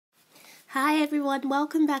Hi everyone,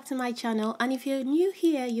 welcome back to my channel, and if you're new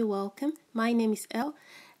here, you're welcome. My name is Elle,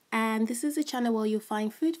 and this is a channel where you'll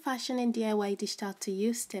find food, fashion and DIY dished out to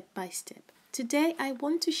you step by step. Today I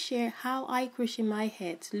want to share how I crochet my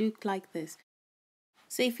hair to look like this.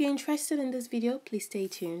 So if you're interested in this video, please stay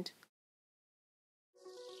tuned.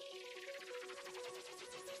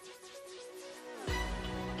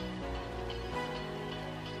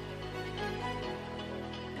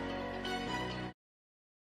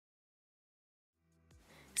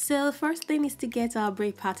 So the first thing is to get our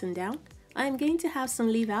braid pattern down. I'm going to have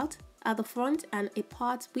some leave out at the front and a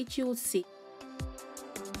part which you will see.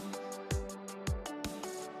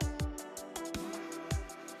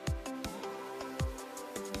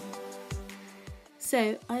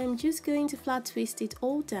 So I am just going to flat twist it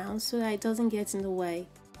all down so that it doesn't get in the way.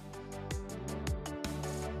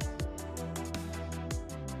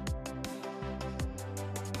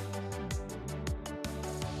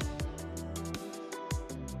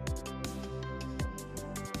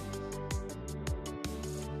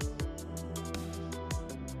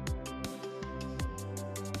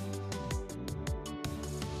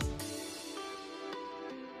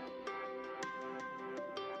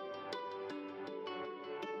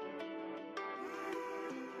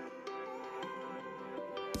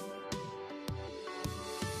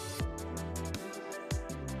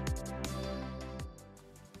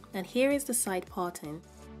 And here is the side parting.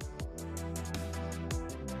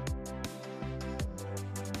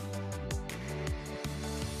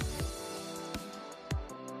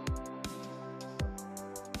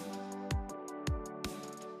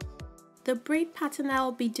 The braid pattern I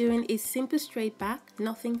will be doing is simple straight back,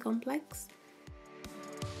 nothing complex.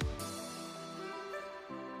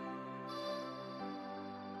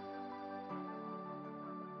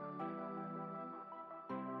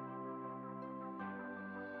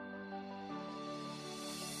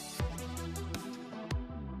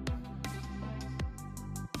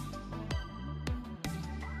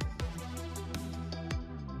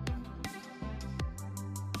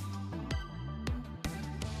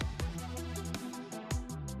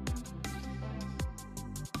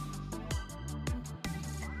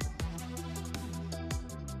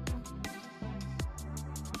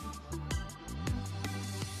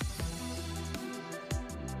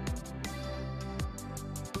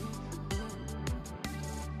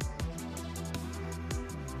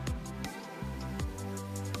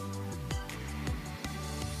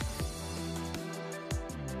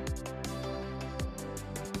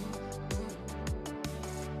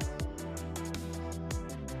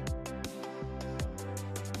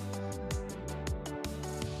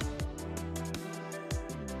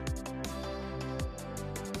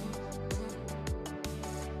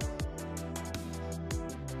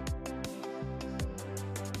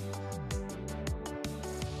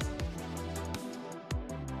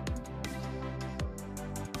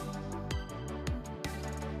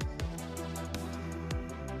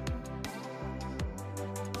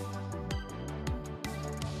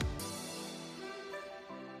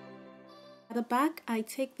 At the back, I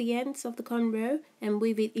take the ends of the cornrow and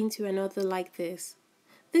weave it into another like this.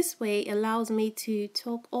 This way allows me to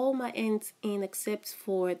tuck all my ends in except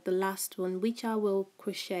for the last one, which I will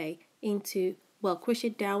crochet into, well, crochet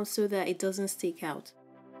down so that it doesn't stick out.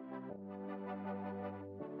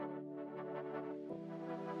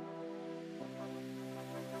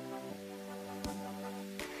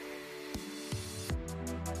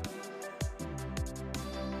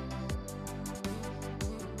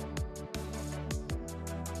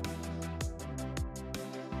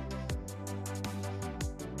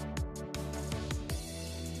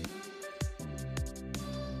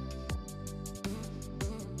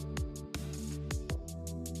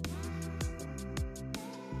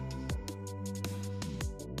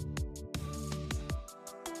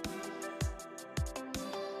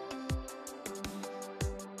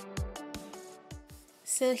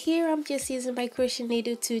 So here I'm just using my crochet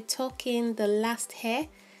needle to tuck in the last hair,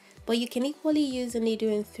 but you can equally use a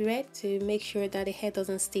needle and thread to make sure that the hair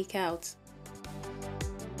doesn't stick out.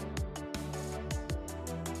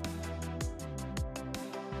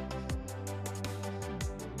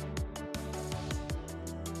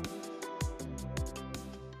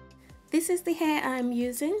 This is the hair I'm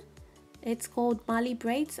using. It's called Marley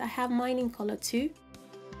Braids. I have mine in color 2.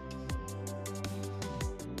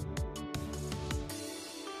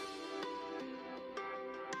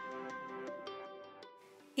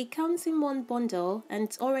 It comes in one bundle and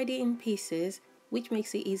it's already in pieces, which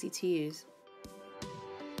makes it easy to use.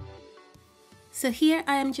 So here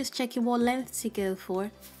I am just checking what length to go for.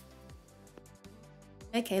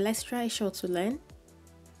 Okay, let's try a shorter length.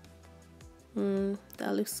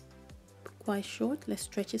 That looks quite short. Let's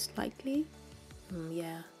stretch it slightly.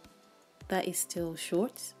 Yeah, that is still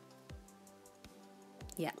short.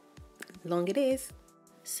 Yeah, long it is.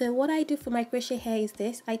 So what I do for my crochet hair is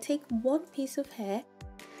this. I take one piece of hair,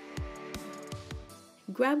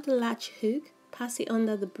 grab the latch hook, pass it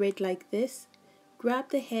under the braid like this, grab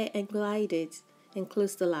the hair and glide it and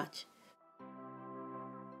close the latch.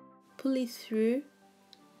 Pull it through,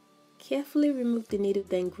 carefully remove the needle,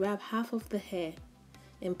 then grab half of the hair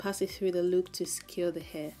and pass it through the loop to secure the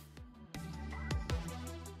hair.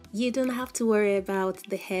 You don't have to worry about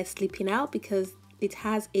the hair slipping out because it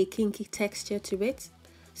has a kinky texture to it.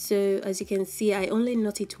 So as you can see, I only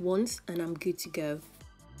knot it once and I'm good to go.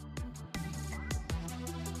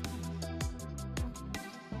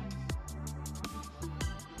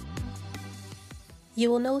 You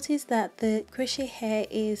will notice that the crochet hair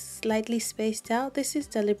is slightly spaced out. This is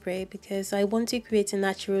deliberate because I want to create a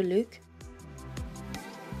natural look.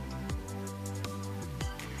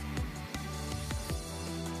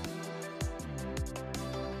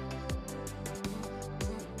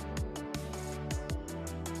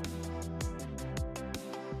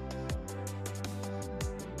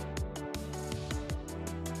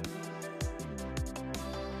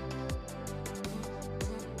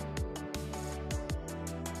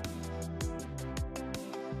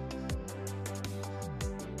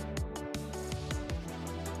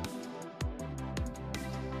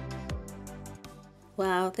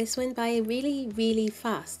 Wow, this went by really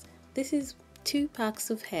fast. This is 2 packs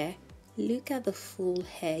of hair. Look at the full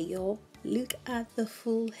hair, y'all. Look at the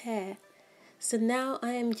full hair. So now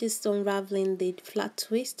I am just unraveling the flat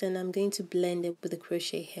twist and I'm going to blend it with the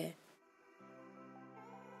crochet hair.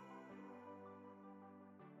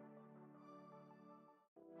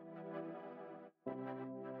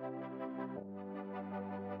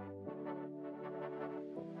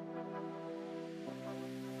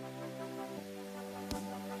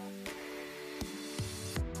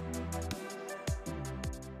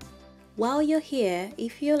 While you're here,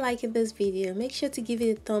 if you're liking this video, make sure to give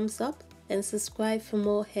it a thumbs up and subscribe for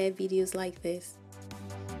more hair videos like this.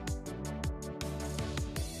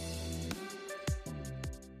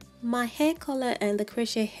 My hair color and the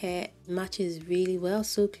crochet hair matches really well,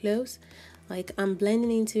 so close. Like I'm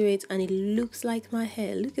blending into it and it looks like my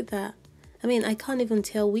hair. Look at that. I mean, I can't even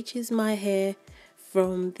tell which is my hair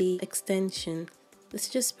from the extension. It's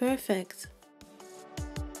just perfect.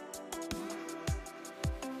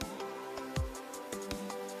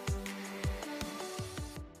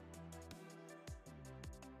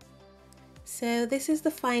 So this is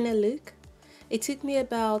the final look. It took me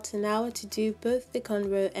about an hour to do both the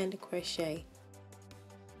cornrow and the crochet.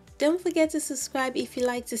 Don't forget to subscribe if you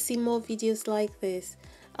like to see more videos like this.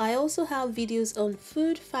 I also have videos on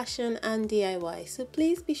food, fashion and DIY, so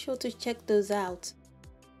please be sure to check those out.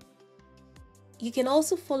 You can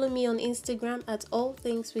also follow me on Instagram at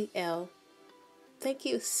allthingswithL. Thank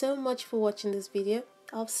you so much for watching this video.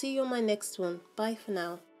 I'll see you on my next one. Bye for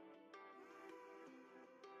now.